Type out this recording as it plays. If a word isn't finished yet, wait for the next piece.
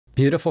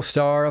Beautiful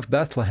Star of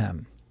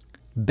Bethlehem.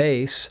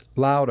 Bass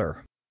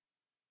louder.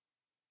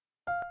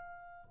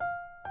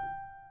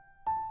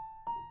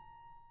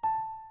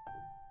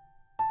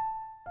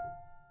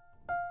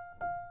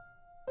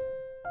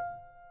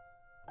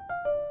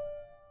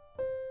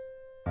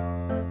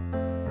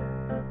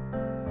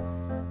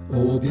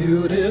 O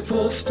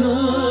beautiful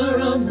Star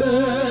of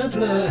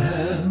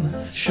Bethlehem,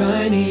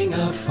 shining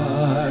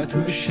afar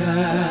through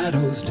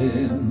shadows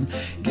dim,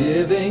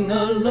 giving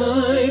a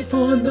light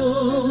for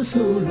those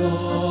who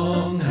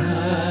long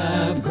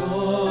have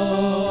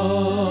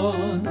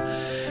gone,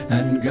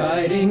 and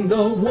guiding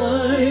the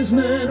wise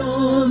men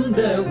on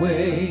their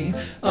way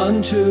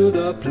unto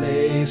the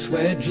place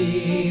where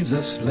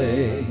Jesus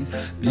lay.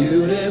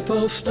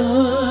 Beautiful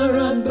Star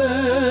of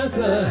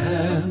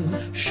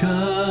Bethlehem,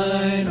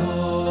 shine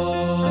on.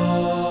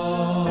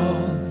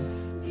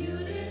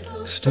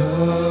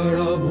 Star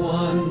of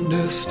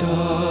wonder,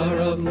 star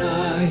of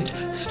night,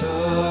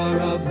 star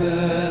of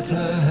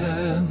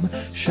Bethlehem,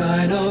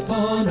 shine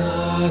upon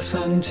us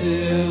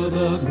until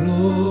the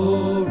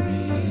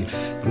glory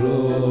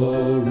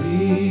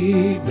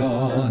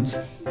dawns.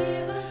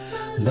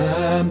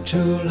 Lamp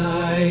to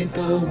light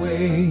the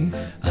way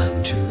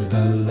unto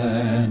the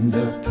land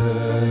of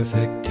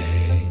perfect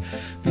day.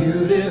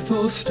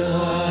 Beautiful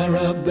Star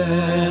of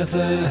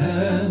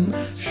Bethlehem,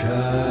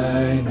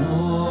 shine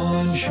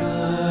on,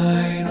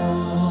 shine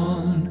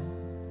on.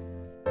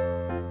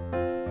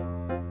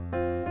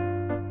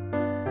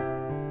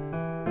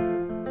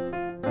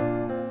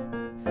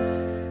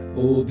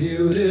 O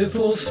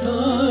beautiful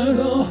star,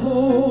 the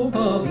hope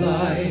of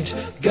light,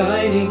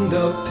 guiding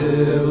the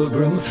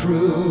pilgrim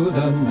through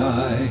the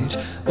night,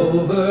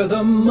 over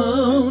the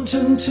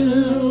mountain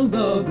till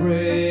the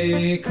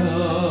break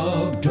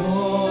of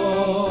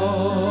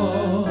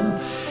dawn,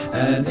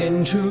 and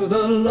into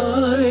the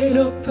light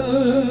of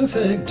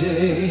perfect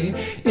day,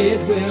 it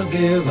will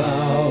give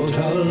out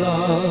a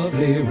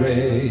lovely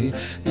ray.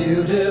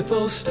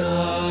 Beautiful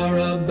Star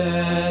of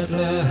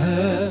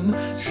Bethlehem,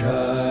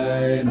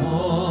 shine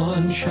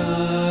on,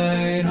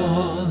 shine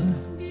on.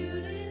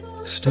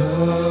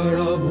 Star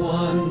of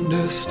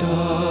wonder,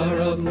 star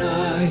of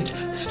night,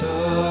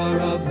 star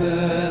of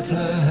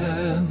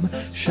Bethlehem,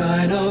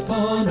 shine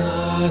upon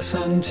us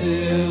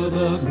until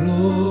the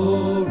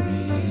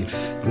glory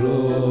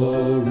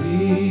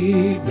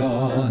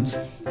dawns.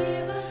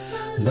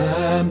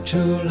 Lamp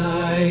to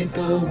light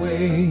the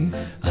way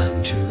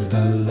unto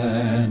the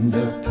land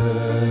of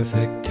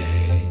perfect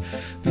day.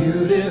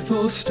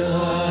 Beautiful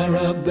Star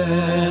of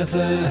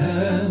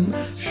Bethlehem,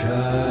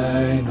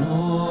 shine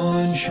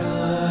on,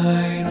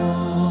 shine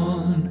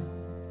on.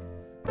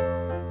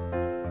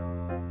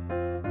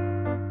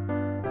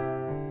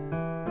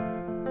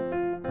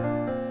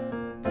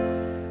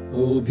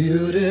 O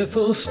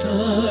beautiful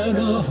star,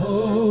 the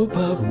hope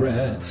of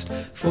rest,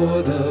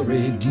 for the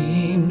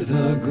redeemed,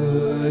 the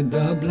good,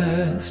 the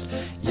blessed,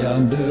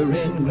 yonder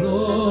in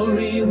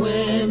glory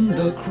when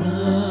the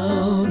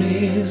crown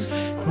is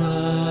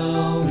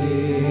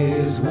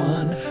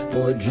won.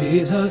 For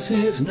Jesus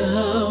is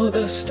now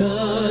the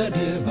star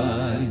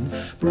divine,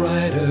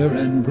 brighter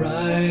and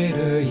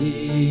brighter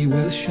he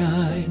will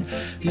shine.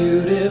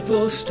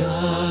 Beautiful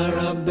Star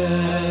of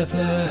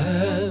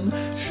Bethlehem,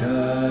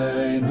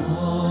 shine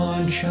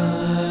on,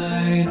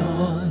 shine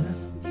on.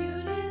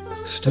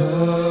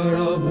 Star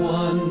of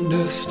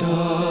wonder,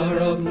 star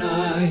of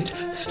night,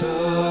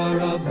 star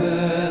of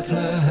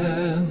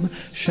Bethlehem,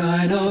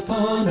 shine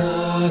upon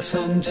us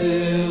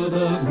until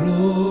the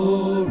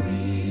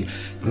glory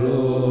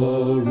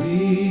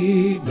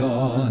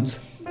dawns.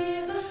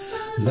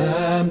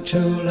 Lamp to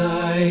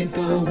light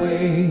the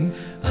way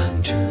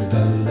unto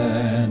the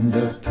land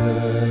of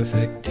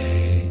perfect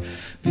day.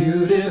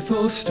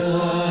 Beautiful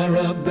Star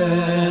of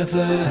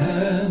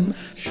Bethlehem,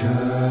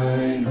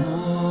 shine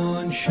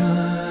on,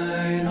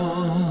 shine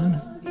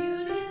on.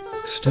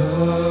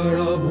 Star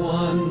of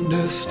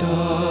wonder,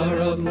 star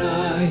of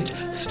night,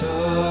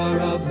 star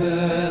of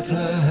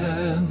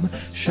Bethlehem,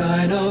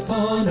 shine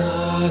upon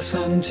us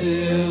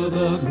until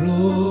the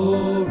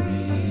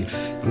glory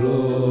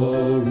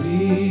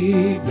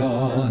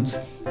dawns.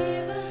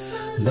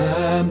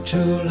 Lamp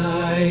to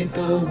light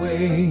the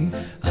way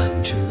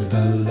unto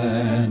the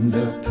land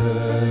of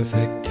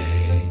perfect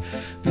day.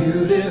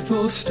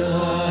 Beautiful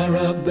Star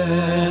of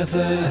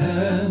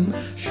Bethlehem,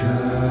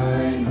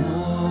 shine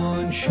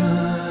on,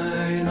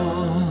 shine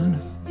on.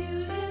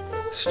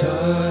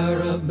 Star